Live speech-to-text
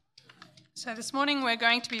So this morning we're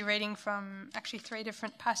going to be reading from actually 3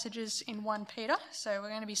 different passages in 1 Peter. So we're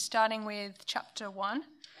going to be starting with chapter 1,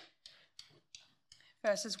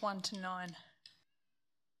 verses 1 to 9.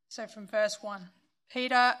 So from verse 1,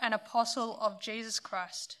 Peter, an apostle of Jesus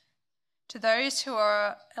Christ, to those who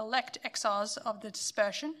are elect exiles of the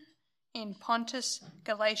dispersion in Pontus,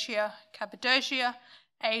 Galatia, Cappadocia,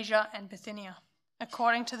 Asia and Bithynia,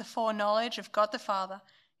 according to the foreknowledge of God the Father,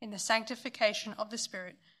 in the sanctification of the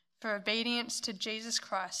Spirit, for obedience to Jesus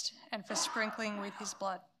Christ and for sprinkling with his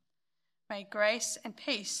blood. May grace and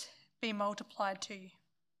peace be multiplied to you.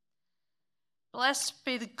 Blessed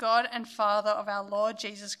be the God and Father of our Lord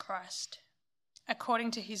Jesus Christ.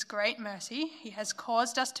 According to his great mercy, he has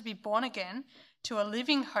caused us to be born again to a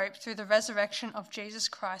living hope through the resurrection of Jesus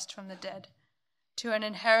Christ from the dead, to an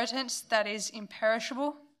inheritance that is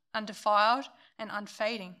imperishable, undefiled, and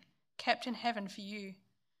unfading, kept in heaven for you,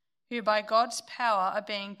 who by God's power are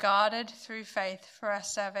being guarded through faith for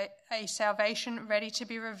a salvation ready to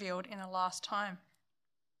be revealed in the last time.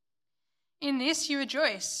 In this you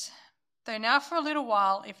rejoice, though now for a little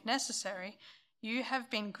while, if necessary, you have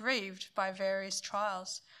been grieved by various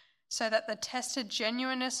trials, so that the tested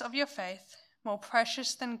genuineness of your faith, more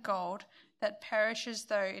precious than gold that perishes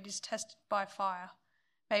though it is tested by fire,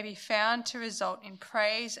 may be found to result in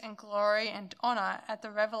praise and glory and honour at the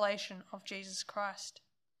revelation of Jesus Christ.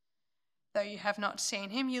 Though you have not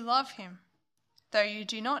seen him, you love him. Though you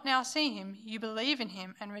do not now see him, you believe in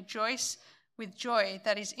him and rejoice with joy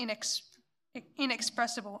that is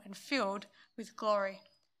inexpressible and filled with glory,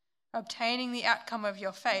 obtaining the outcome of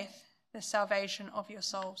your faith, the salvation of your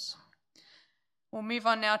souls. We'll move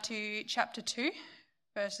on now to chapter 2,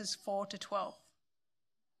 verses 4 to 12.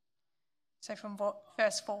 So from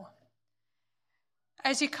verse 4.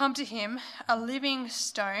 As you come to him, a living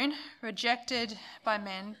stone, rejected by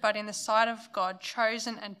men, but in the sight of God,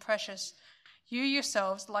 chosen and precious, you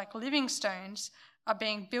yourselves, like living stones, are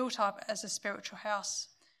being built up as a spiritual house,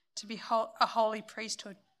 to be a holy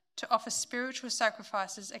priesthood, to offer spiritual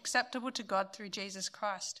sacrifices acceptable to God through Jesus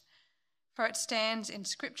Christ. For it stands in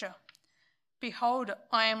Scripture, "Behold,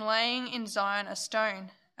 I am laying in Zion a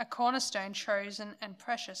stone, a cornerstone chosen and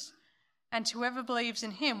precious, and whoever believes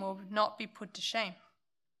in him will not be put to shame."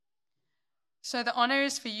 So the honour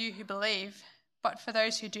is for you who believe, but for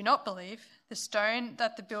those who do not believe, the stone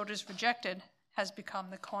that the builders rejected has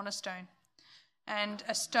become the cornerstone, and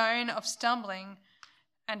a stone of stumbling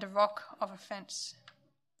and a rock of offence.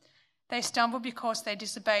 They stumble because they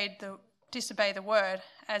disobey the word,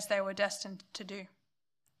 as they were destined to do.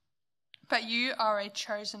 But you are a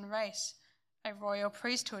chosen race, a royal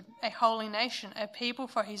priesthood, a holy nation, a people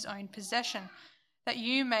for his own possession, that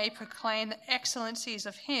you may proclaim the excellencies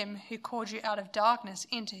of him who called you out of darkness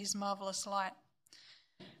into his marvellous light.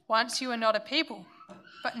 Once you were not a people,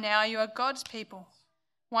 but now you are God's people.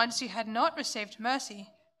 Once you had not received mercy,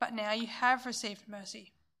 but now you have received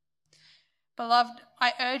mercy. Beloved,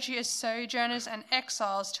 I urge you as sojourners and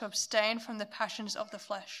exiles to abstain from the passions of the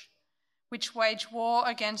flesh, which wage war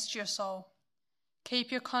against your soul.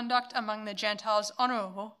 Keep your conduct among the Gentiles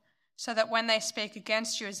honourable, so that when they speak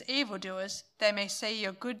against you as evildoers, they may see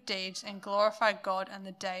your good deeds and glorify God on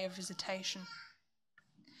the day of visitation.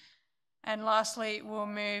 And lastly, we'll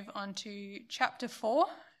move on to chapter 4,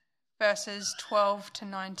 verses 12 to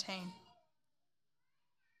 19.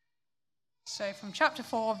 So from chapter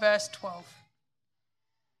 4, verse 12.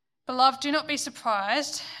 Beloved, do not be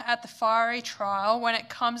surprised at the fiery trial when it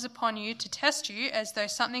comes upon you to test you as though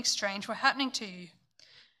something strange were happening to you.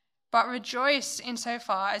 But rejoice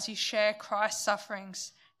insofar as you share Christ's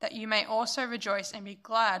sufferings, that you may also rejoice and be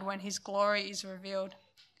glad when his glory is revealed.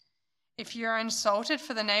 If you are insulted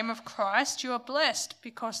for the name of Christ, you are blessed,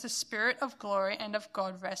 because the Spirit of glory and of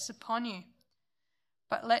God rests upon you.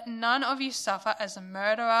 But let none of you suffer as a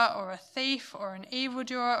murderer or a thief or an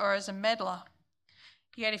evildoer or as a meddler.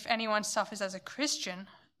 Yet if anyone suffers as a Christian,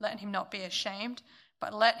 let him not be ashamed,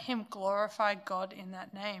 but let him glorify God in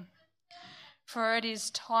that name. For it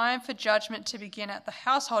is time for judgment to begin at the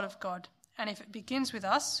household of God, and if it begins with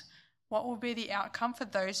us, what will be the outcome for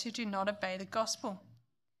those who do not obey the gospel?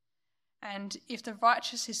 And if the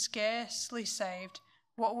righteous is scarcely saved,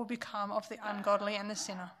 what will become of the ungodly and the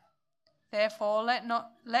sinner? Therefore,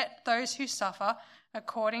 let those who suffer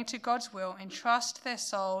according to God's will entrust their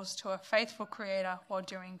souls to a faithful Creator while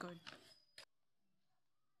doing good.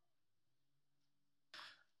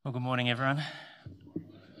 Well, good morning, everyone.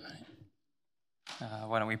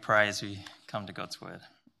 Why don't we pray as we come to God's word?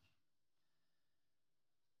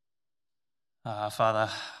 Father,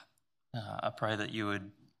 I pray that you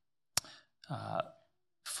would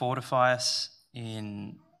fortify us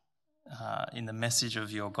in in the message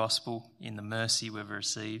of your gospel, in the mercy we've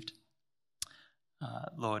received.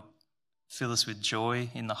 Lord, fill us with joy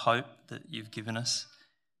in the hope that you've given us,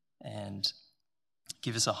 and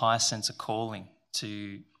give us a high sense of calling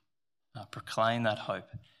to proclaim that hope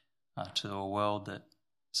to a world that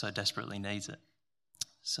so desperately needs it.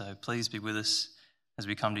 So please be with us as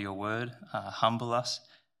we come to your word. Humble us.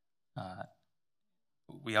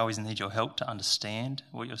 We always need your help to understand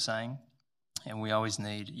what you're saying, and we always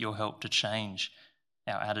need your help to change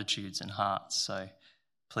our attitudes and hearts. So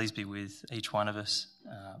please be with each one of us.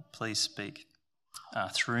 Please speak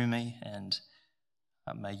through me, and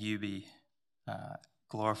may you be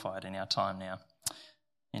glorified in our time now.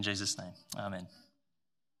 In Jesus' name, amen.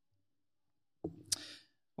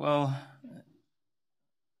 Well,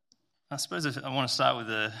 I suppose I want to start with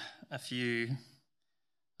a few,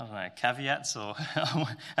 caveats, or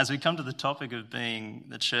as we come to the topic of being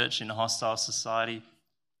the church in a hostile society.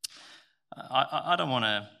 I don't want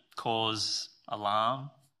to cause alarm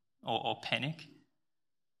or panic,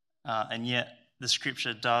 and yet the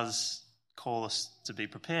scripture does call us to be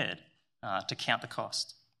prepared, to count the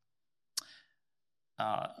cost.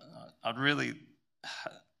 I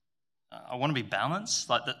want to be balanced.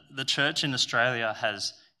 Like the church in Australia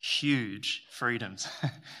has huge freedoms.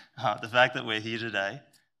 The fact that we're here today,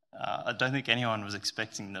 I don't think anyone was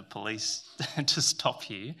expecting the police to stop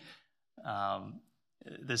here.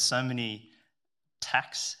 There's so many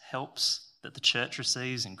tax helps that the church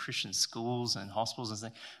receives in Christian schools and hospitals and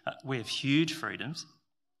things. We have huge freedoms.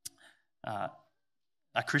 A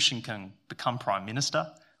Christian can become prime minister.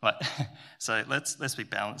 So let's be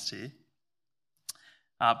balanced here.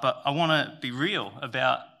 But I want to be real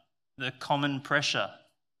about the common pressure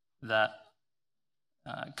that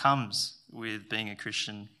comes with being a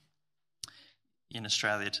Christian in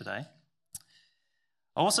Australia today.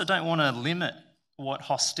 I also don't want to limit what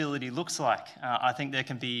hostility looks like. I think there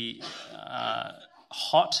can be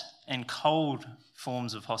hot and cold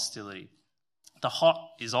forms of hostility. The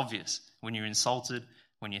hot is obvious when you're insulted,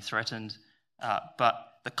 when you're threatened, but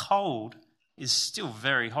the cold is still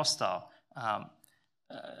very hostile.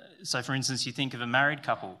 So, for instance, you think of a married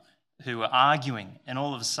couple who are arguing, and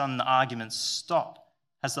all of a sudden the arguments stop.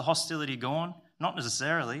 Has the hostility gone? Not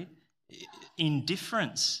necessarily.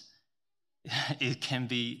 Indifference,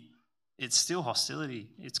 it's still hostility.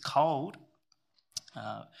 It's cold.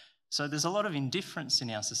 So there's a lot of indifference in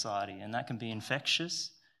our society, and that can be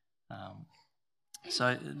infectious.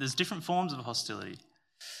 So there's different forms of hostility.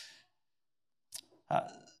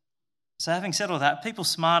 So having said all that, people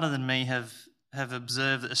smarter than me have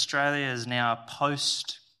observed that Australia is now a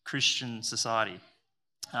post-Christian society.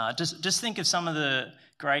 Just think of some of the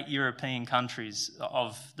great European countries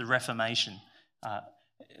of the Reformation,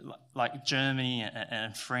 like Germany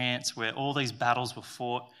and France, where all these battles were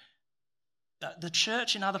fought. The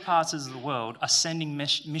church in other parts of the world are sending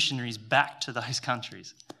missionaries back to those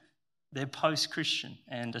countries. They're post-Christian,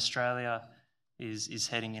 and Australia is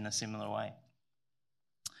heading in a similar way.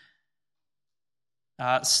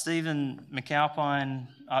 Stephen McAlpine,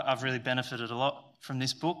 I've really benefited a lot from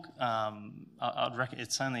this book. I'd reckon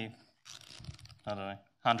it's only,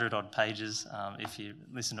 100-odd pages if you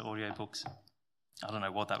listen to audiobooks. I don't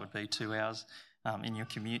know what that would be, 2 hours in your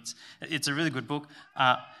commutes. It's a really good book,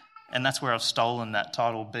 and that's where I've stolen that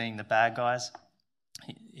title, Being the Bad Guys.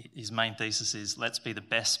 His main thesis is, let's be the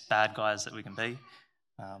best bad guys that we can be.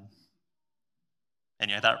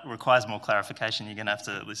 And that requires more clarification. You're going to have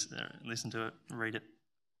to listen to it, read it.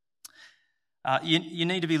 You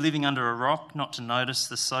need to be living under a rock not to notice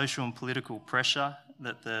the social and political pressure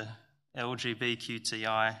that the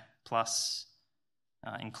LGBTQI plus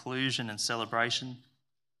inclusion and celebration.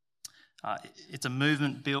 It's a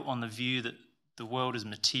movement built on the view that the world is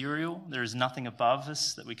material. There is nothing above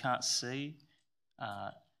us that we can't see.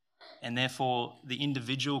 And therefore, the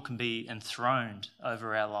individual can be enthroned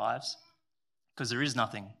over our lives because there is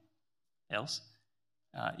nothing else.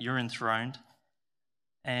 You're enthroned.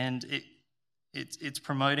 And it's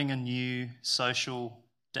promoting a new social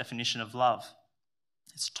definition of love.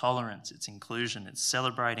 It's tolerance, it's inclusion, it's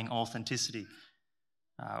celebrating authenticity,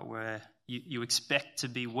 where you expect to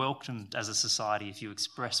be welcomed as a society if you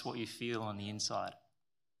express what you feel on the inside.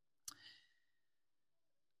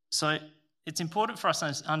 So it's important for us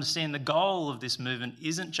to understand the goal of this movement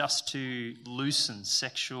isn't just to loosen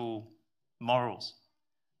sexual morals.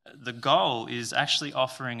 The goal is actually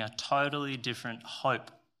offering a totally different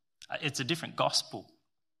hope. It's a different gospel.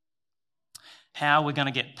 How we're going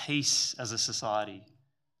to get peace as a society,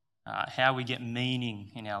 how we get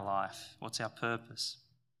meaning in our life, what's our purpose.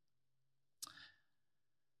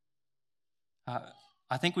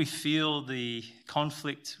 I think we feel the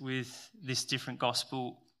conflict with this different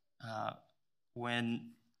gospel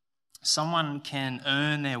when someone can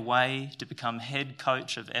earn their way to become head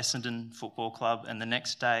coach of Essendon Football Club and the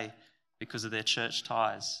next day, because of their church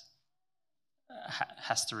ties,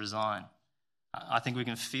 has to resign. I think we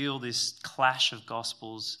can feel this clash of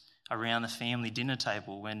gospels around the family dinner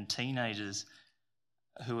table when teenagers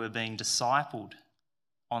who are being discipled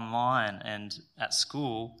online and at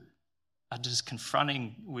school are just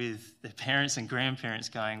confronting with their parents and grandparents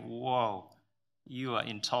going, whoa, you are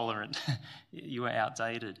intolerant, you are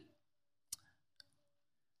outdated.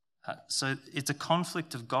 So it's a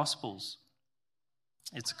conflict of gospels.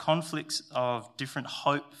 It's a conflict of different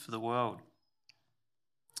hope for the world.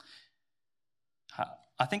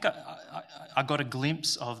 I think I got a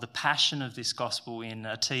glimpse of the passion of this gospel in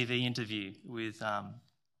a TV interview with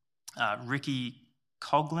Ricky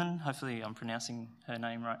Coughlin, hopefully I'm pronouncing her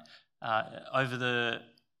name right, over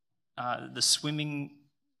the swimming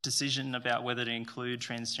decision about whether to include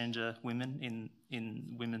transgender women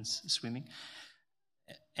in women's swimming.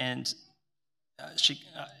 And she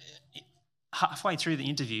halfway through the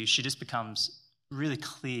interview, she just becomes really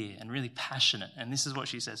clear and really passionate. And this is what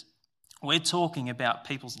she says: we're talking about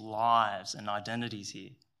people's lives and identities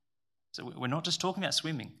here. So we're not just talking about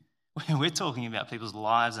swimming. We're talking about people's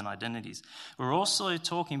lives and identities. We're also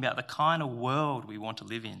talking about the kind of world we want to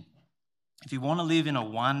live in. If you want to live in a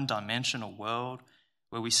one-dimensional world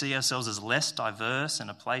where we see ourselves as less diverse and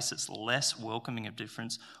a place that's less welcoming of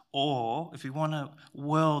difference, or if we want a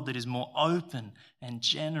world that is more open and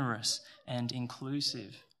generous and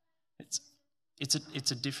inclusive,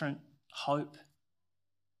 it's a different hope.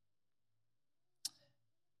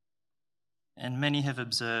 And many have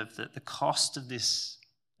observed that the cost of this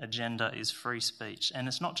agenda is free speech. And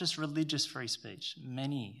it's not just religious free speech.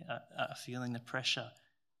 Many are feeling the pressure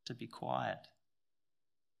to be quiet.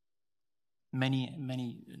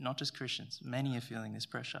 Many, not just Christians, many are feeling this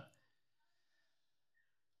pressure.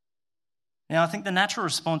 Now, I think the natural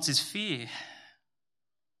response is fear.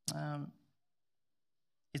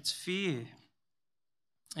 It's fear.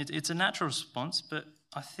 It's a natural response, but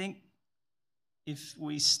I think if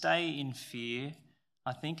we stay in fear,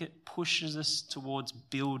 I think it pushes us towards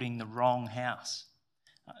building the wrong house.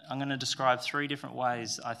 I'm going to describe 3 different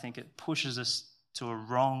ways I think it pushes us to a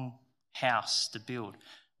wrong house to build.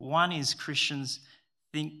 One is Christians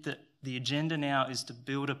think that the agenda now is to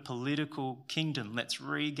build a political kingdom. Let's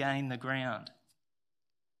regain the ground.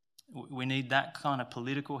 We need that kind of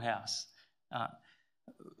political house.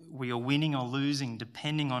 We are winning or losing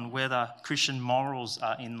depending on whether Christian morals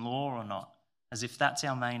are in law or not, as if that's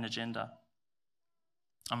our main agenda.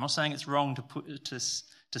 I'm not saying it's wrong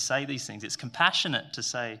to say these things. It's compassionate to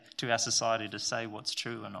say to our society to say what's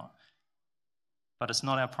true or not. But it's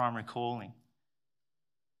not our primary calling.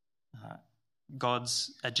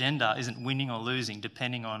 God's agenda isn't winning or losing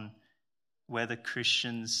depending on whether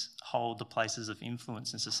Christians hold the places of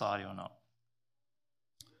influence in society or not.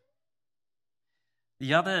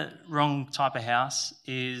 The other wrong type of house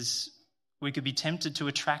is we could be tempted to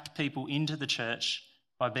attract people into the church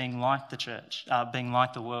by being like the church, being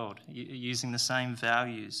like the world, using the same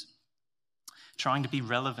values, trying to be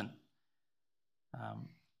relevant,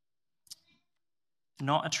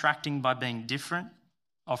 not attracting by being different,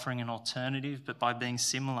 offering an alternative, but by being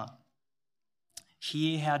similar.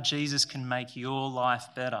 Hear how Jesus can make your life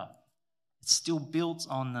better. It's still built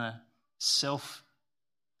on the self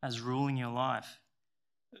as ruling your life.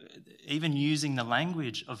 Even using the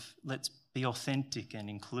language of let's be authentic and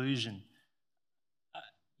inclusion.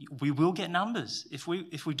 We will get numbers. If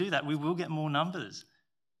we do that, we will get more numbers.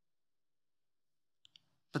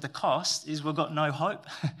 But the cost is we've got no hope.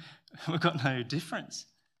 We've got no difference.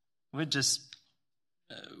 We're just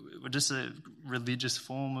a religious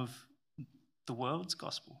form of the world's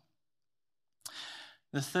gospel.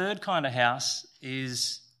 The third kind of house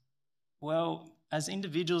is, well, as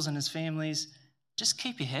individuals and as families, just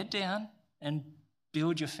keep your head down and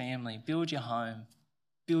build your family, build your home,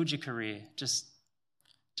 build your career. Just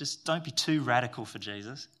don't be too radical for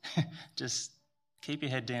Jesus. Just keep your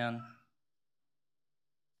head down,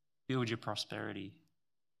 build your prosperity.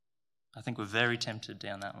 I think we're very tempted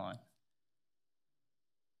down that line.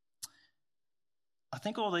 I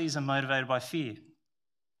think all these are motivated by fear.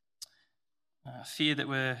 Fear that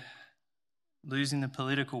we're losing the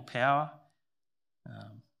political power.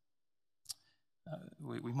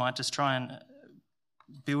 We might just try and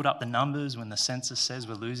build up the numbers when the census says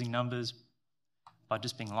we're losing numbers by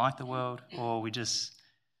just being like the world, or we just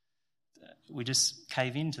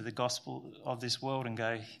cave into the gospel of this world and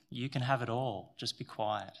go, you can have it all, just be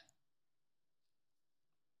quiet.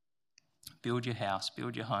 build your house,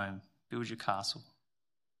 build your home, build your castle.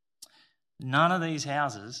 None of these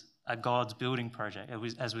houses are God's building project,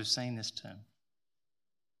 as we've seen this term.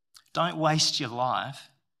 Don't waste your life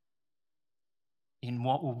in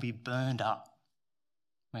what will be burned up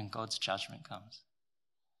when God's judgment comes.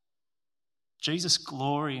 Jesus'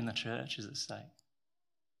 glory in the church is at stake.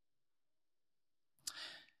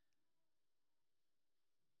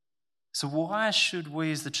 So why should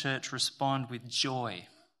we as the church respond with joy,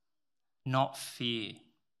 not fear?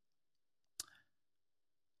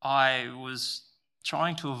 I was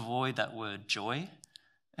trying to avoid that word joy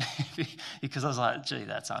because I was like, gee,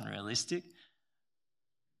 that's unrealistic.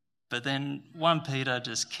 But then 1 Peter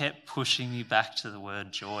just kept pushing me back to the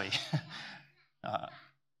word joy.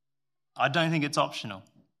 I don't think it's optional.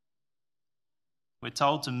 We're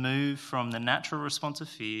told to move from the natural response of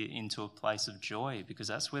fear into a place of joy because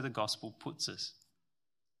that's where the gospel puts us.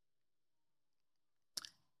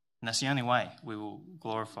 And that's the only way we will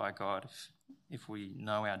glorify God if we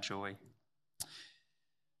know our joy.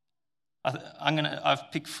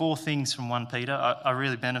 I've picked 4 things from 1 Peter. I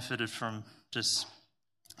really benefited from just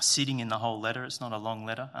sitting in the whole letter. It's not a long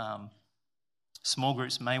letter. Small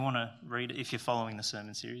groups may want to read it. If you're following the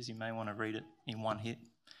sermon series, you may want to read it in one hit.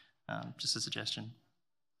 Just a suggestion.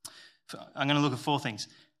 I'm going to look at 4 things.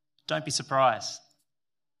 Don't be surprised.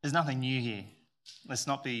 There's nothing new here. Let's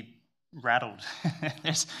not be rattled.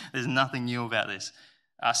 There's nothing new about this.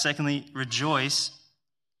 Secondly, rejoice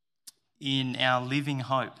in our living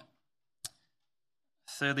hope.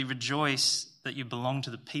 Thirdly, rejoice that you belong to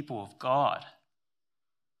the people of God.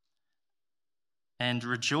 And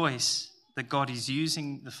rejoice that God is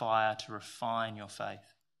using the fire to refine your faith.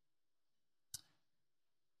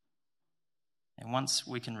 And once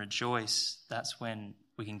we can rejoice, that's when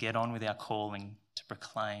we can get on with our calling to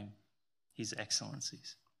proclaim his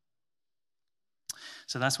excellencies.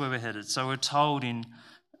 So that's where we're headed. So we're told in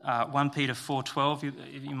 1 Peter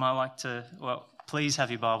 4:12, you might like to, please have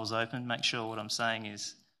your Bibles open. Make sure what I'm saying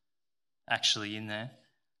is actually in there.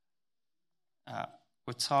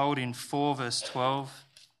 We're told in 4 verse 12,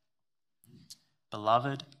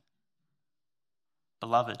 Beloved,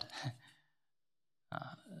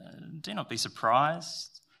 do not be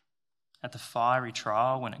surprised at the fiery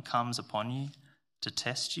trial when it comes upon you to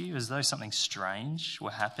test you as though something strange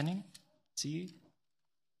were happening to you.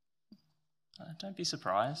 Don't be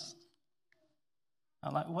surprised.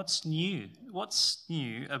 What's new? What's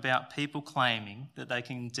new about people claiming that they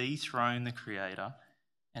can dethrone the Creator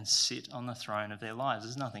and sit on the throne of their lives?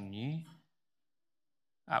 There's nothing new.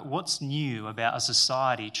 What's new about a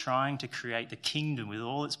society trying to create the kingdom with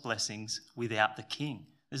all its blessings without the king?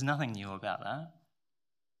 There's nothing new about that.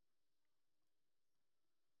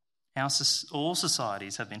 All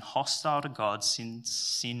societies have been hostile to God since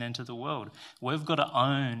sin entered the world. We've got to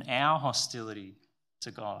own our hostility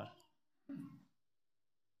to God.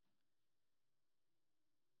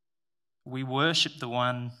 We worship the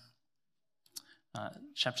one,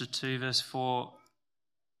 chapter 2, verse 4,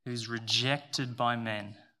 who's rejected by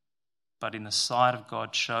men, but in the sight of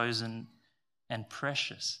God chosen and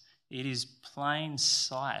precious. It is plain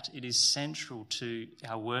sight. It is central to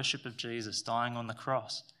our worship of Jesus dying on the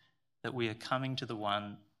cross that we are coming to the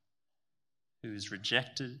one who is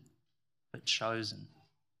rejected but chosen.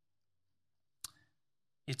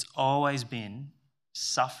 It's always been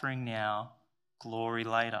suffering now, glory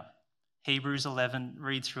later. Hebrews 11,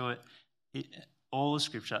 read through it. All the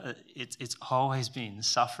scripture, it's always been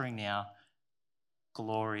suffering now,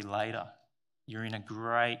 glory later. You're in a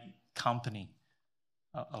great company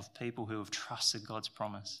of people who have trusted God's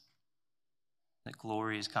promise that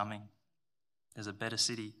glory is coming. There's a better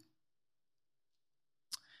city.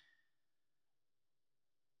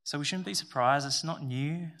 So we shouldn't be surprised. It's not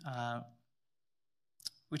new,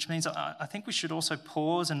 which means I think we should also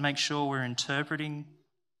pause and make sure we're interpreting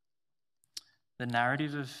the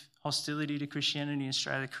narrative of hostility to Christianity in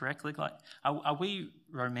Australia correctly. Are we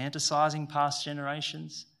romanticising past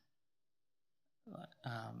generations?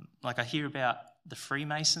 I hear about the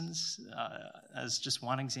Freemasons as just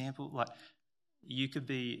one example. You could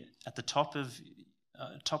be at the top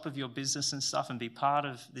of your business and stuff and be part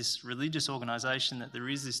of this religious organisation that there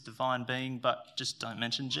is this divine being, but just don't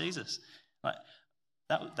mention Jesus.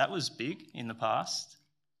 That was big in the past.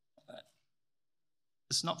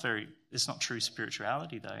 It's not true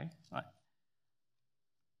spirituality though.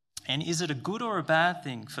 And is it a good or a bad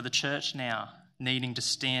thing for the church now needing to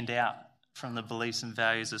stand out from the beliefs and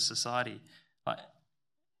values of society?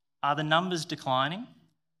 Are the numbers declining?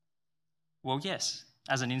 Well, yes,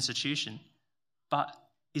 as an institution. But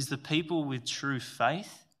is the people with true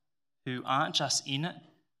faith who aren't just in it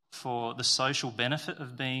for the social benefit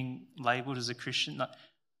of being labelled as a Christian. Like,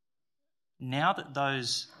 now that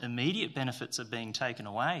those immediate benefits are being taken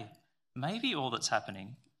away, maybe all that's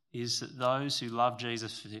happening is that those who love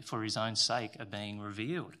Jesus for his own sake are being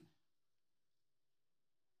revealed.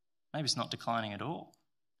 Maybe it's not declining at all.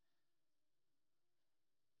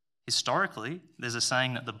 Historically, there's a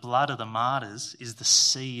saying that the blood of the martyrs is the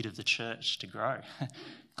seed of the church to grow.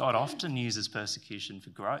 God often uses persecution for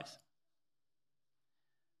growth.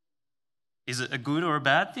 Is it a good or a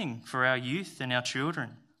bad thing for our youth and our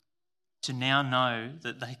children to now know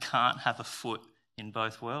that they can't have a foot in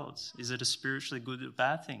both worlds? Is it a spiritually good or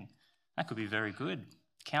bad thing? That could be very good.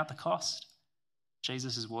 Count the cost.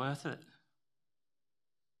 Jesus is worth it.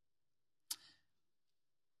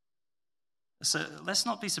 So let's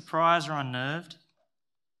not be surprised or unnerved.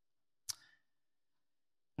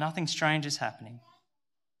 Nothing strange is happening.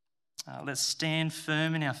 Let's stand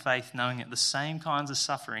firm in our faith, knowing that the same kinds of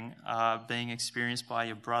suffering are being experienced by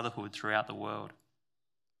your brotherhood throughout the world.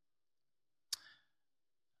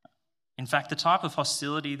 In fact, the type of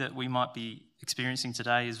hostility that we might be experiencing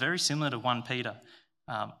today is very similar to 1 Peter.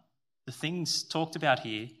 The things talked about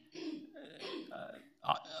here,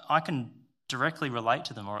 I can directly relate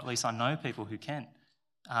to them, or at least I know people who can.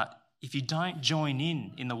 If you don't join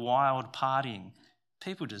in the wild partying,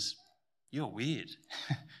 people just, you're weird.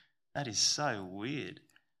 That is so weird.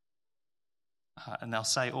 And they'll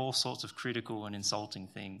say all sorts of critical and insulting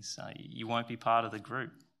things. You won't be part of the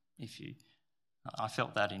group if you... I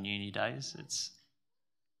felt that in uni days. It's...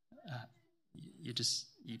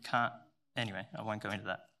 you can't... Anyway, I won't go into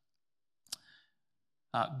that.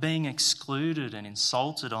 Being excluded and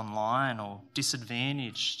insulted online or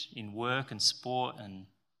disadvantaged in work and sport and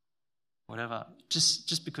whatever,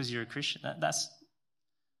 just because you're a Christian, that's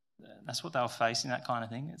what they were facing, that kind of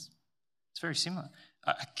thing. It's very similar.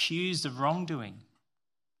 Accused of wrongdoing.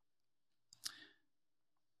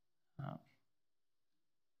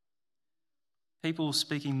 People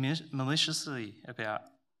speaking maliciously about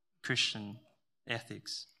Christian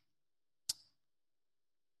ethics.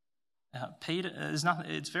 Peter,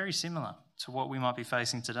 it's very similar to what we might be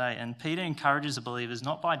facing today. And Peter encourages the believers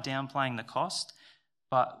not by downplaying the cost,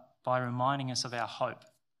 but by reminding us of our hope.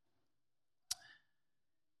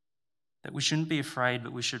 That we shouldn't be afraid,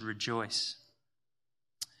 but we should rejoice.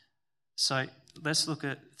 So let's look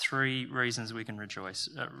at 3 reasons we can rejoice.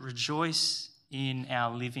 Rejoice in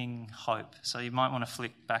our living hope. So you might want to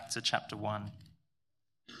flick back to chapter 1.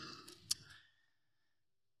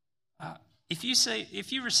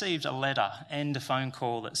 If you received a letter and a phone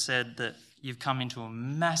call that said that you've come into a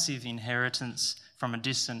massive inheritance from a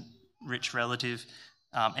distant rich relative,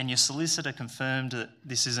 and your solicitor confirmed that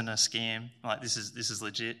this isn't a scam, like this is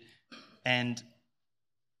legit, and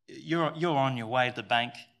you're on your way to the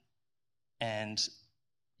bank, and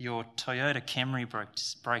your Toyota Camry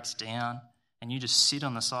breaks down, and you just sit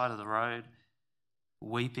on the side of the road,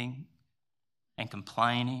 weeping and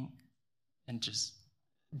complaining and just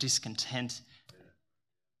discontent.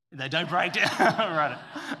 They don't break down. Right.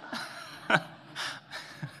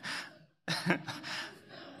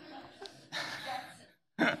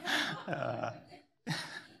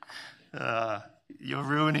 You're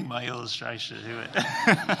ruining my illustration.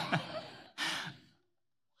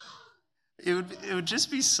 It would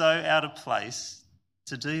just be so out of place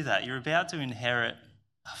to do that. You're about to inherit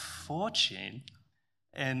a fortune,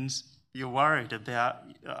 and you're worried about,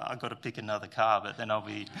 I've got to pick another car, but then I'll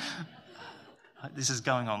be... This is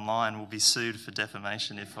going online. We'll be sued for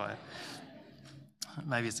defamation if I...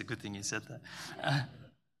 Maybe it's a good thing you said that.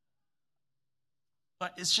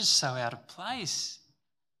 But it's just so out of place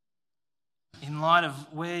in light of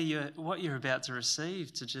what you're about to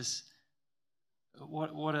receive. To just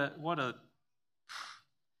what a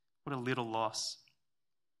little loss.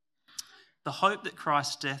 The hope that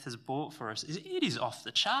Christ's death has bought for us it is off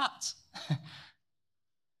the charts.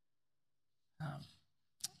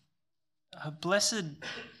 Blessed,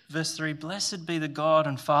 verse 3, blessed be the God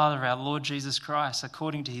and Father of our Lord Jesus Christ,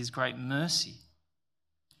 according to his great mercy.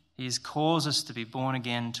 He has caused us to be born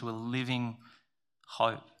again to a living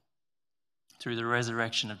hope through the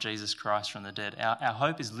resurrection of Jesus Christ from the dead. Our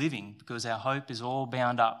hope is living because our hope is all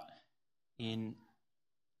bound up in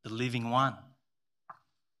the living one.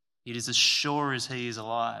 It is as sure as he is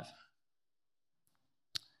alive.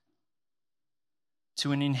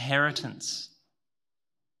 To an inheritance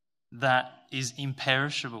that is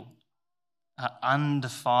imperishable,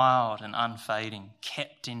 undefiled and unfading,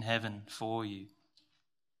 kept in heaven for you,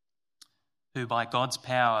 who by God's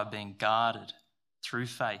power are being guarded through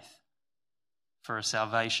faith for a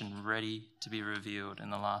salvation ready to be revealed in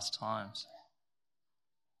the last times.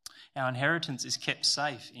 Our inheritance is kept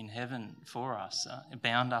safe in heaven for us,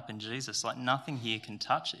 bound up in Jesus. Like nothing here can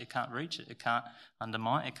touch it. It can't reach it. It can't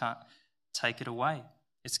undermine it. It can't take it away.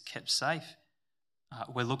 It's kept safe.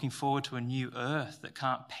 We're looking forward to a new earth that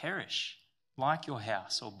can't perish, like your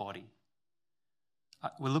house or body.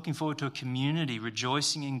 We're looking forward to a community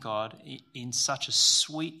rejoicing in God in such a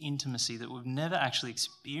sweet intimacy that we've never actually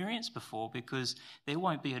experienced before, because there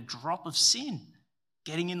won't be a drop of sin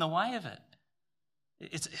getting in the way of it.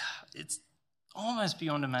 It's almost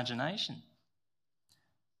beyond imagination.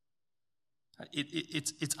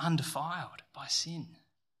 It's undefiled by sin.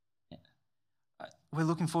 We're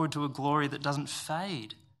looking forward to a glory that doesn't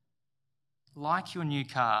fade, like your new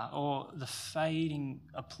car or the fading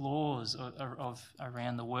applause of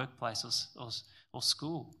around the workplace or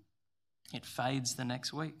school. It fades the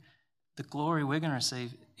next week. The glory we're going to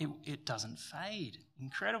receive, it doesn't fade.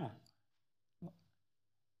 Incredible.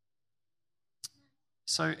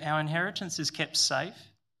 So our inheritance is kept safe,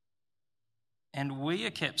 and we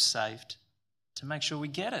are kept safe to make sure we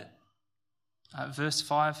get it. Verse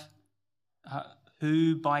 5,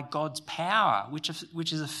 who by God's power, which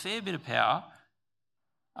is a fair bit of power,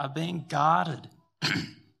 are being guarded.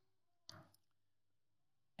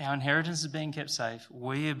 Our inheritance is being kept safe,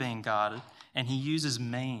 we are being guarded, and he uses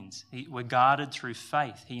means. We're guarded through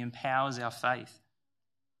faith. He empowers our faith,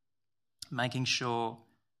 making sure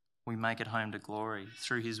we make it home to glory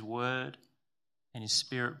through his word and his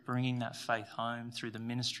Spirit bringing that faith home through the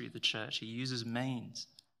ministry of the church. He uses means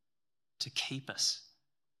to keep us,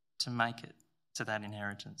 to make it to that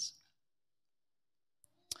inheritance.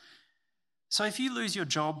 So if you lose your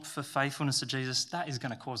job for faithfulness to Jesus, that is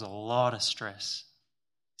going to cause a lot of stress.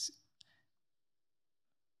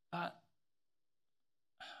 But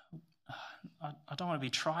I don't want to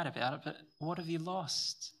be trite about it, but what have you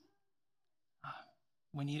lost?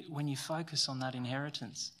 When you focus on that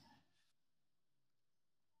inheritance,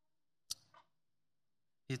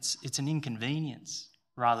 it's an inconvenience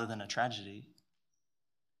rather than a tragedy.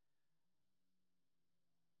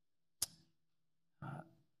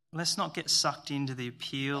 Let's not get sucked into the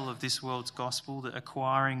appeal of this world's gospel that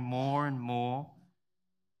acquiring more and more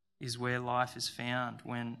is where life is found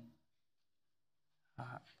when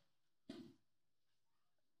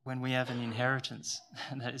we have an inheritance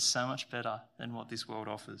that is so much better than what this world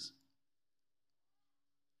offers.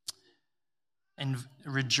 And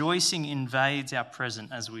rejoicing invades our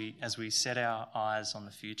present as we set our eyes on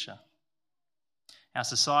the future. Our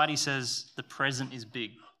society says the present is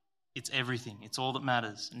big. It's everything. It's all that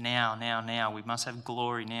matters. Now. We must have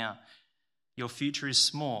glory now. Your future is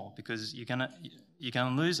small because you're gonna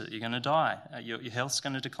lose it. You're gonna die. Your health's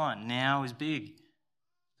gonna decline. Now is big.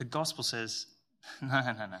 The gospel says, no.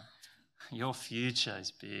 Your future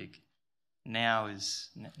is big. Now is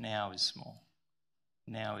small.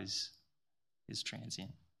 Now is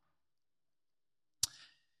transient.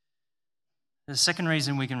 The second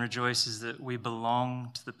reason we can rejoice is that we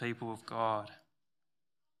belong to the people of God.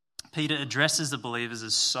 Peter addresses the believers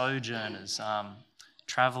as sojourners,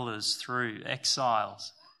 travellers through,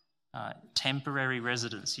 exiles, temporary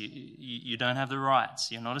residents. You don't have the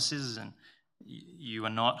rights. You're not a citizen. You are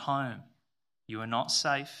not home. You are not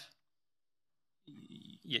safe.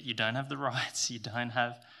 Yet you don't have the rights. You don't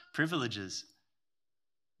have privileges.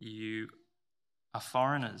 You are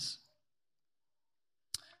foreigners.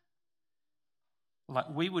 Like,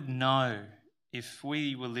 we would know if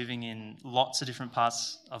we were living in lots of different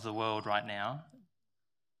parts of the world right now,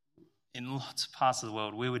 in lots of parts of the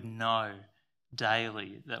world, we would know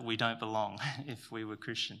daily that we don't belong if we were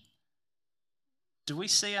Christian. Do we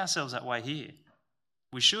see ourselves that way here?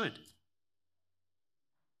 We should.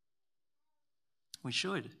 We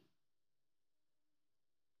should.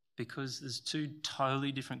 Because there's two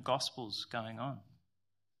totally different gospels going on.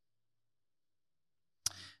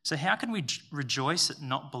 So how can we rejoice at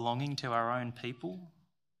not belonging to our own people?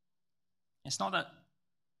 It's not that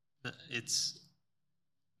it's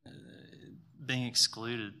being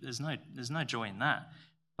excluded. There's no joy in that.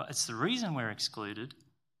 But it's the reason we're excluded.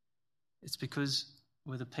 It's because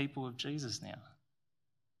we're the people of Jesus now.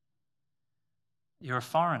 You're a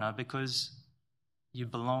foreigner because you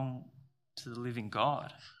belong to the living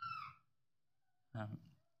God.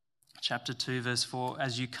 Chapter 2, verse 4,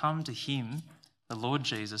 as you come to him, the Lord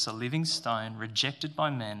Jesus, a living stone, rejected by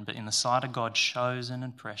men, but in the sight of God, chosen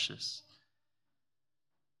and precious.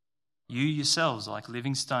 You yourselves, like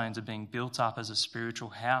living stones, are being built up as a spiritual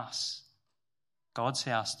house, God's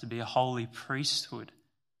house, to be a holy priesthood,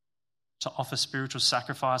 to offer spiritual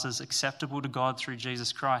sacrifices acceptable to God through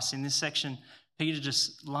Jesus Christ. In this section, Peter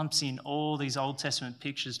just lumps in all these Old Testament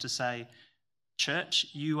pictures to say, church,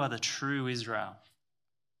 you are the true Israel.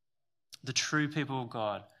 the true people of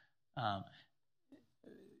God.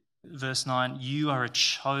 Verse 9, you are a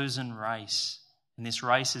chosen race. And this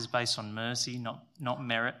race is based on mercy, not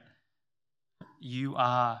merit. You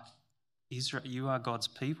are Israel. You are God's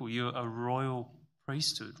people. You are a royal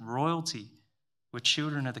priesthood, royalty. We're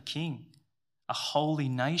children of the King, a holy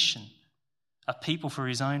nation, a people for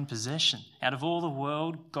his own possession. Out of all the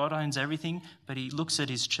world, God owns everything, but he looks at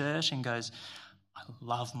his church and goes, I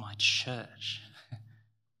love my church.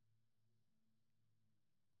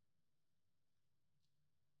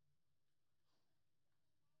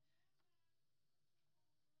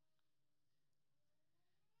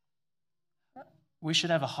 We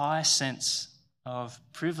should have a high sense of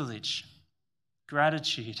privilege,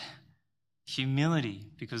 gratitude, humility,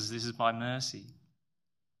 because this is by mercy,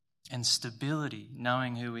 and stability,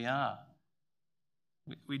 knowing who we are.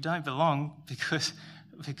 We don't belong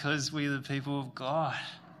because we're the people of God.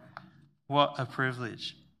 What a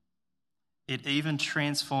privilege. It even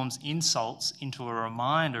transforms insults into a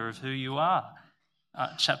reminder of who you are.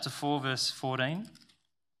 Chapter 4, verse 14.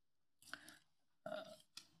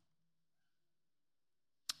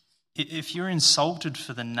 If you're insulted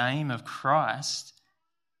for the name of Christ,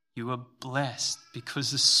 you are blessed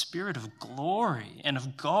because the Spirit of glory and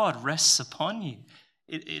of God rests upon you.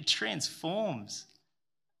 It transforms.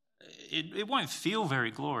 It won't feel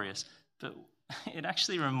very glorious, but it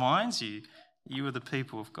actually reminds you are the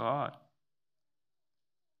people of God.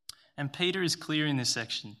 And Peter is clear in this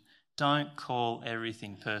section. Don't call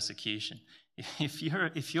everything persecution. If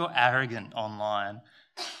you're arrogant online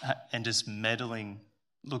and just meddling,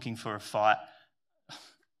 looking for a fight,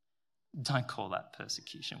 don't call that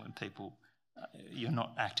persecution when you're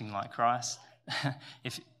not acting like Christ.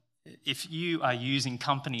 If you are using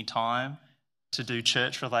company time to do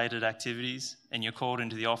church-related activities and you're called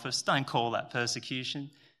into the office, don't call that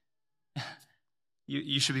persecution.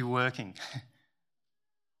 You should be working.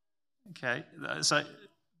 Okay, so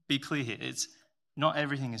be clear here. It's not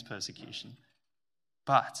everything is persecution,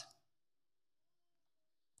 but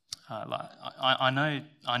I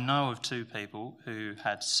know of two people who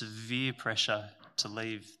had severe pressure to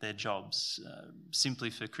leave their jobs simply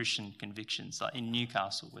for Christian convictions. Like in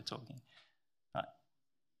Newcastle, we're talking.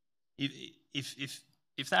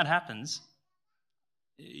 If that happens,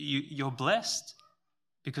 you're blessed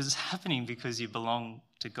because it's happening because you belong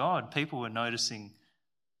to God. People were noticing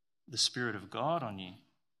the Spirit of God on you.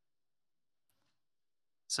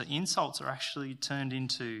 So insults are actually turned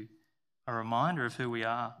into a reminder of who we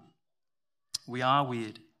are. We are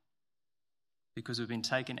weird because we've been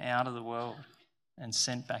taken out of the world and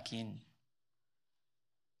sent back in.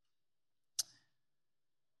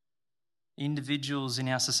 Individuals in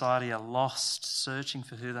our society are lost, searching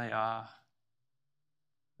for who they are.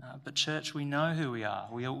 But church, we know who we are.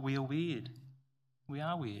 We are weird. We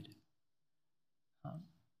are weird.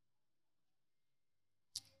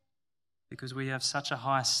 Because we have such a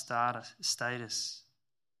high status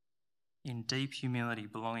in deep humility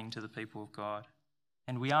belonging to the people of God.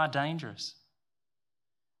 And we are dangerous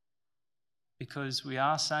because we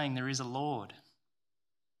are saying there is a Lord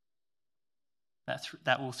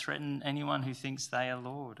that will threaten anyone who thinks they are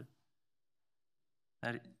Lord.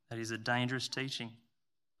 That is a dangerous teaching.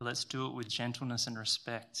 But let's do it with gentleness and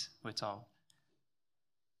respect, we're told.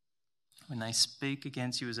 When they speak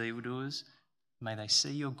against you as evildoers, may they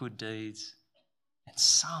see your good deeds. And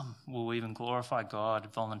some will even glorify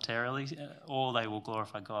God voluntarily, or they will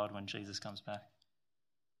glorify God when Jesus comes back.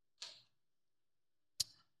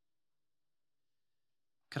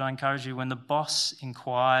 Could I encourage you, when the boss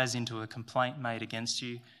inquires into a complaint made against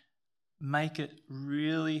you, make it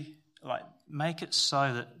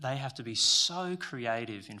so that they have to be so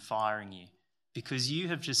creative in firing you because you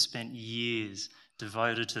have just spent years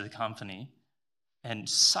devoted to the company and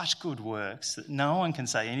such good works that no one can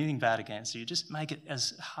say anything bad against you. Just make it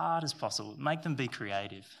as hard as possible. Make them be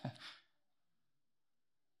creative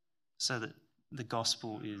so that the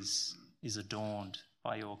gospel is adorned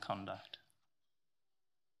by your conduct.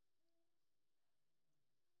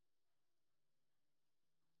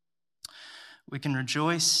 We can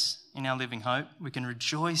rejoice in our living hope. We can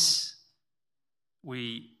rejoice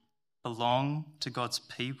we belong to God's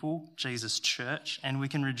people, Jesus' church, and we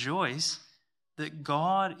can rejoice that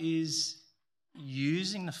God is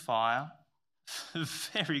using the fire for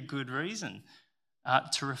very good reason,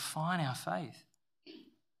 to refine our faith.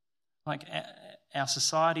 Like our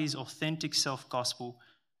society's authentic self-gospel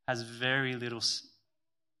has very little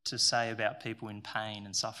to say about people in pain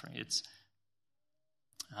and suffering.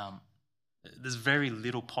 There's very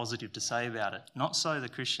little positive to say about it. Not so the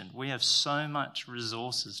Christian. We have so much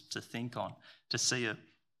resources to think on, to see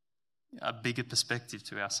a bigger perspective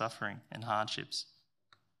to our suffering and hardships.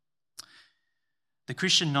 The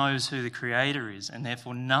Christian knows who the Creator is, and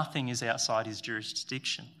therefore nothing is outside his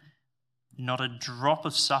jurisdiction. Not a drop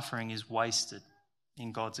of suffering is wasted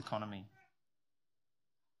in God's economy.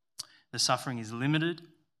 The suffering is limited.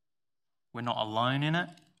 We're not alone in it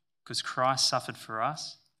because Christ suffered for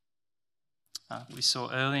us. We saw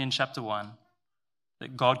early in chapter 1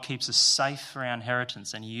 that God keeps us safe for our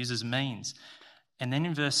inheritance and he uses means. And then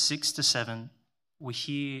in verse 6 to 7, we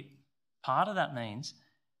hear part of that means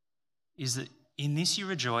is that in this you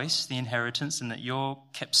rejoice, the inheritance, and that you're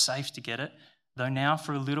kept safe to get it, though now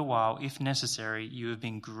for a little while, if necessary, you have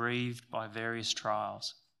been grieved by various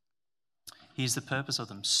trials. Here's the purpose of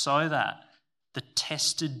them, so that the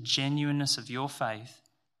tested genuineness of your faith,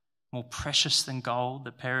 more precious than gold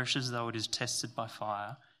that perishes though it is tested by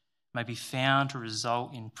fire, may be found to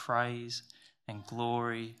result in praise and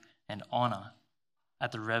glory and honour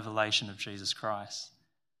at the revelation of Jesus Christ.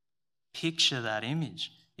 Picture that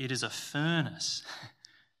image. It is a furnace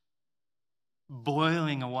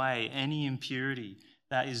boiling away any impurity.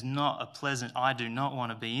 That is not a pleasant, I do not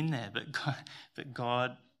want to be in there, but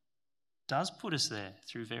God does put us there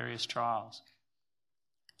through various trials.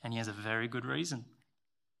 And he has a very good reason.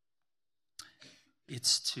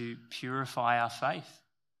 It's to purify our faith.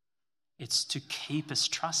 It's to keep us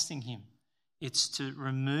trusting him. It's to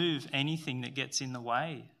remove anything that gets in the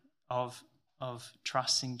way of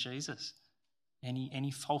trusting Jesus. Any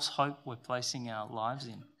false hope we're placing our lives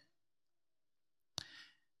in.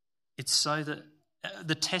 It's so that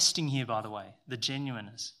the testing here, by the way, the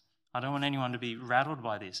genuineness. I don't want anyone to be rattled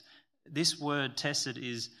by this. This word tested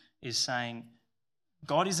is saying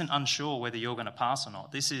God isn't unsure whether you're going to pass or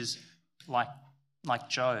not. This is like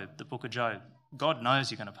Job, the book of Job. God knows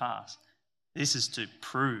you're going to pass. This is to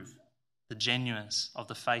prove the genuineness of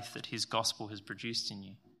the faith that his gospel has produced in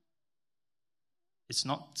you. It's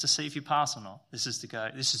not to see if you pass or not. This is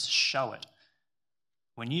to show it.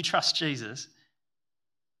 When you trust Jesus,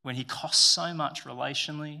 when he costs so much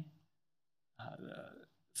relationally,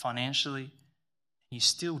 financially, you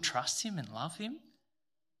still trust him and love him,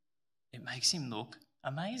 it makes him look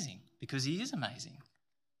amazing because he is amazing.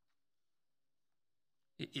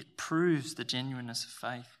 It proves the genuineness of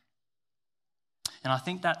faith. And I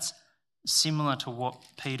think that's similar to what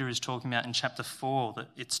Peter is talking about in chapter 4, that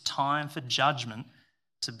it's time for judgment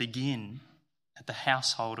to begin at the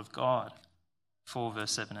household of God. 4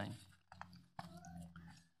 verse 17.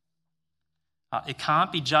 It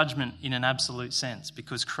can't be judgment in an absolute sense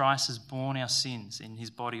because Christ has borne our sins in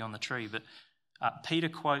his body on the tree. But Peter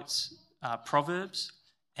quotes Proverbs,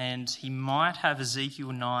 and he might have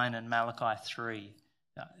Ezekiel 9 and Malachi 3,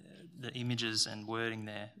 the images and wording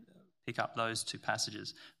there. Pick up those two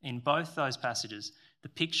passages. In both those passages, the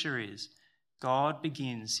picture is God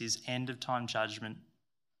begins his end of time judgment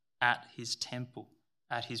at his temple,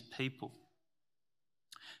 at his people.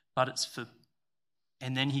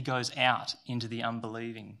 And then he goes out into the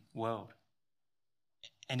unbelieving world.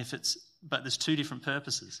 But there's two different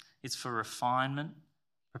purposes. It's for refinement,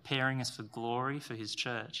 preparing us for glory for his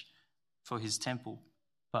church, for his temple.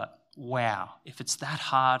 But wow, if it's that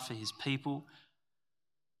hard for his people,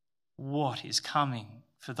 what is coming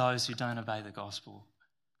for those who don't obey the gospel?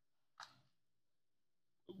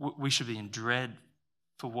 We should be in dread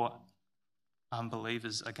for what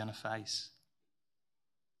unbelievers are going to face.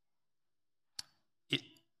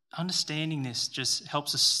 Understanding this just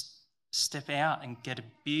helps us step out and get a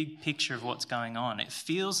big picture of what's going on. It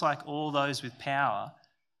feels like all those with power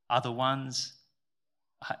are the ones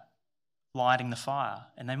lighting the fire,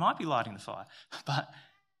 and they might be lighting the fire, but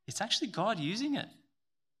it's actually God using it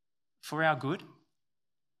for our good.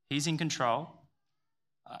 He's in control,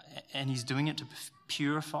 and he's doing it to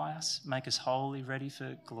purify us, make us holy, ready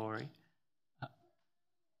for glory.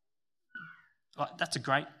 That's a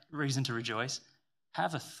great reason to rejoice.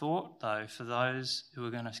 Have a thought, though, for those who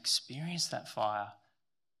are going to experience that fire,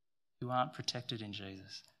 who aren't protected in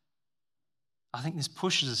Jesus. I think this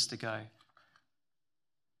pushes us to go,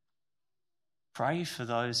 pray for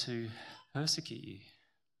those who persecute you,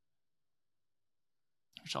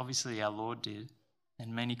 which obviously our Lord did,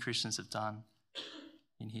 and many Christians have done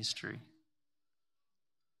in history.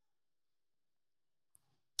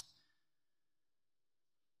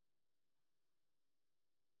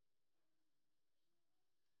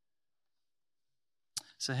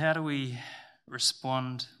 So how do we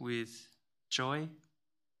respond with joy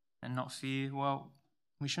and not fear? Well,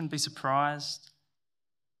 we shouldn't be surprised.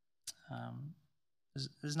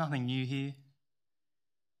 There's nothing new here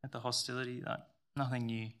at the hostility, nothing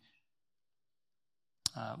new.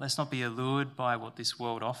 Let's not be allured by what this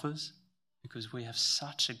world offers. because we have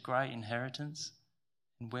such a great inheritance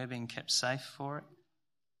and we're being kept safe for it.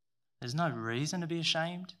 There's no reason to be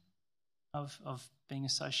ashamed of being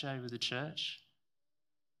associated with the church.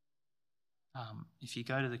 If you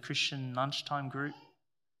go to the Christian lunchtime group,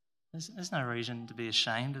 there's no reason to be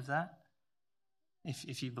ashamed of that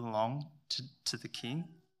if you belong to the King.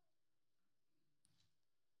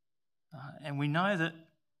 And we know that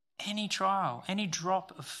any trial, any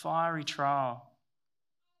drop of fiery trial,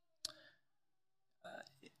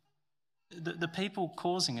 the people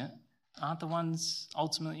causing it aren't the ones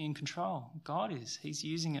ultimately in control. God is. He's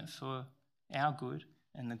using it for our good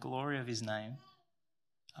and the glory of his name.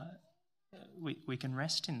 We can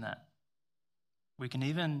rest in that. We can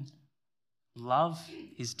even love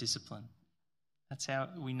his discipline. That's how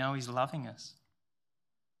we know he's loving us.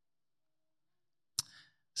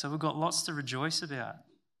 So we've got lots to rejoice about.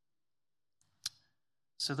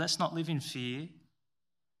 So let's not live in fear,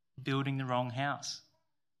 building the wrong house.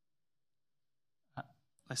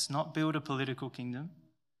 Let's not build a political kingdom.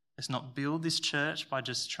 Let's not build this church by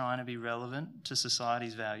just trying to be relevant to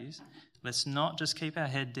society's values. Let's not just keep our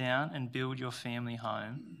head down and build your family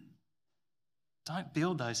home. Don't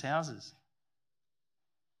build those houses.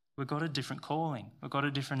 We've got a different calling. We've got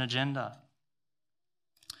a different agenda.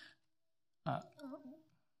 I've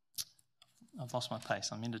lost my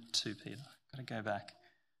pace. I'm into 2 Peter. I've got to go back.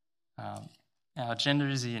 Our agenda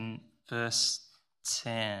is in verse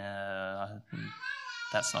 10.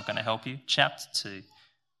 That's not going to help you. Chapter 2,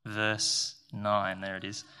 verse 9. There it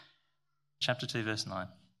is. Chapter 2, verse 9.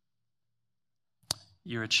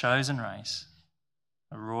 You're a chosen race,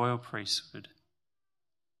 a royal priesthood,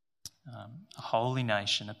 a holy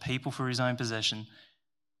nation, a people for his own possession.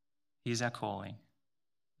 Here's our calling,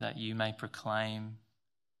 that you may proclaim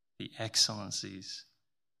the excellencies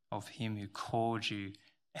of him who called you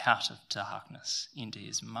out of darkness into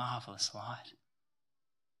his marvellous light.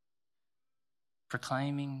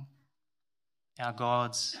 Proclaiming our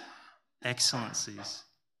God's excellencies.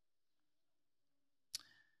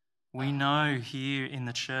 We know here in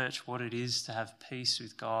the church what it is to have peace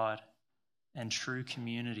with God and true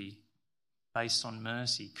community based on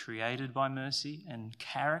mercy, created by mercy and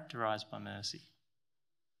characterized by mercy.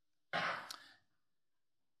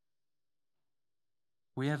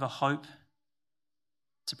 We have a hope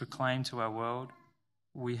to proclaim to our world.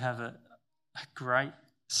 We have a great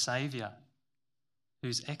Saviour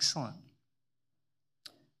who's excellent.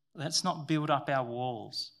 Let's not build up our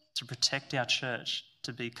walls to protect our church,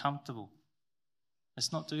 to be comfortable.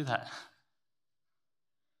 Let's not do that,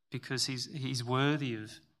 because he's worthy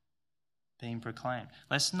of being proclaimed.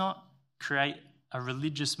 Let's not create a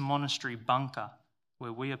religious monastery bunker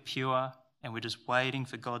where we are pure and we're just waiting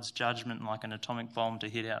for God's judgment like an atomic bomb to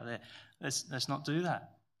hit out there. Let's not do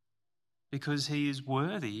that, because he is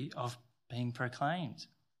worthy of being proclaimed.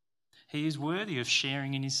 He is worthy of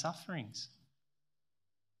sharing in his sufferings.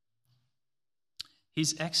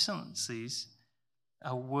 His excellencies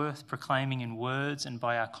are worth proclaiming in words and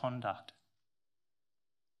by our conduct.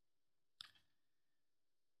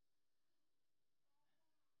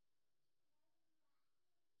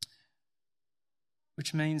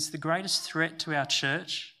 Which means the greatest threat to our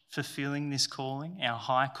church fulfilling this calling, our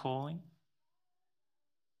high calling,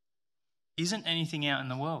 isn't anything out in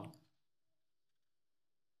the world.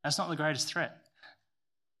 That's not the greatest threat.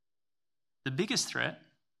 The biggest threat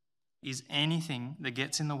is anything that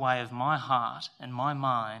gets in the way of my heart and my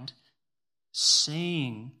mind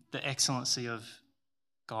seeing the excellency of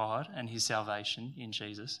God and his salvation in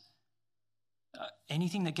Jesus.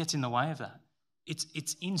 Anything that gets in the way of that.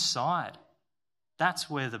 It's inside. That's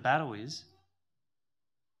where the battle is.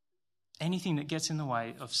 Anything that gets in the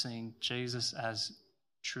way of seeing Jesus as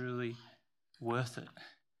truly worth it.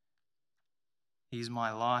 He's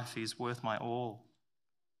my life. He's worth my all.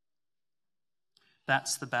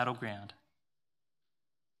 That's the battleground.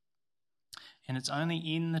 And it's only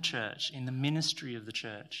in the church, in the ministry of the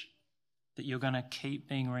church, that you're going to keep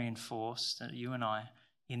being reinforced, you and I,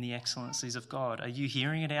 in the excellencies of God. Are you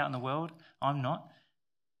hearing it out in the world? I'm not.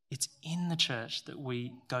 It's in the church that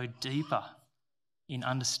we go deeper in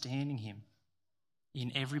understanding him,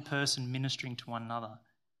 in every person ministering to one another,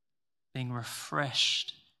 being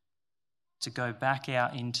refreshed to go back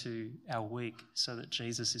out into our week so that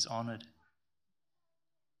Jesus is honoured.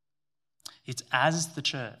 It's as the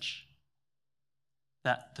church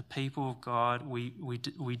that the people of God,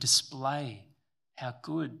 we display how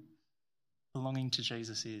good belonging to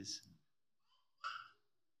Jesus is,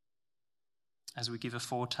 as we give a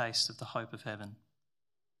foretaste of the hope of heaven.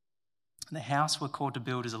 The house we're called to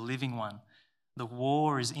build is a living one. The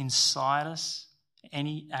war is inside us.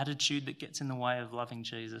 Any attitude that gets in the way of loving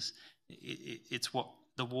Jesus It's what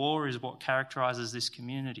the war is, what characterizes this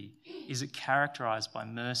community. Is it characterized by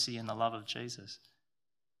mercy and the love of Jesus?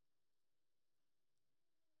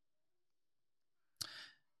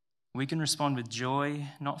 We can respond with joy,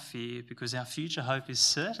 not fear, because our future hope is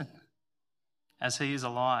certain, as he is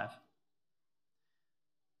alive.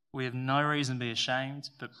 We have no reason to be ashamed,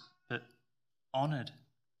 but honoured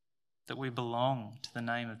that we belong to the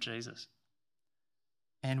name of Jesus.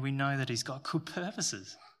 And we know that he's got good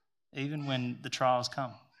purposes, even when the trials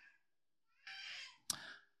come.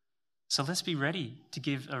 So let's be ready to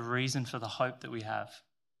give a reason for the hope that we have,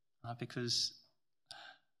 because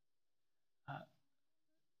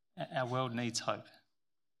our world needs hope.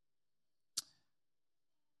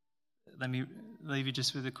 Let me leave you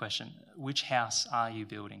just with a question. Which house are you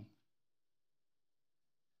building?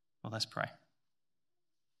 Well, let's pray.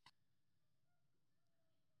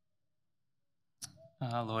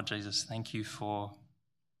 Lord Jesus, thank you for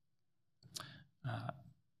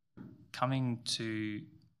coming to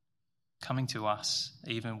us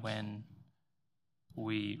even when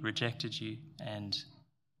we rejected you and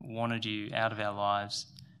wanted you out of our lives.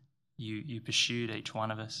 You pursued each one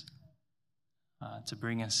of us to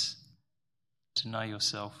bring us to know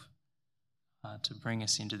yourself, to bring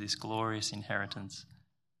us into this glorious inheritance.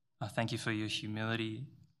 I thank you for your humility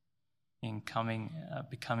in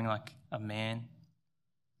becoming like a man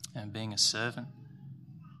and being a servant,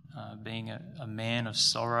 being a man of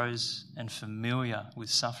sorrows and familiar with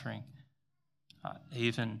suffering,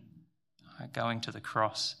 even going to the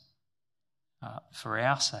cross for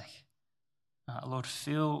our sake. Lord,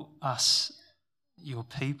 fill us, your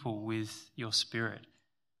people, with your Spirit.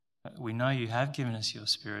 We know you have given us your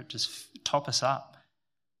Spirit. Just top us up,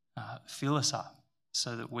 fill us up,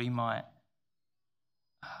 so that we might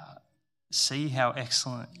see how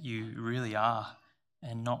excellent you really are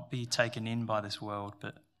and not be taken in by this world,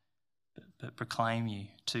 but proclaim you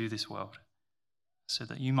to this world, so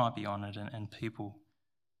that you might be honoured and people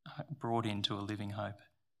brought into a living hope.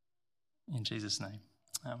 In Jesus' name,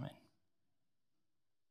 amen.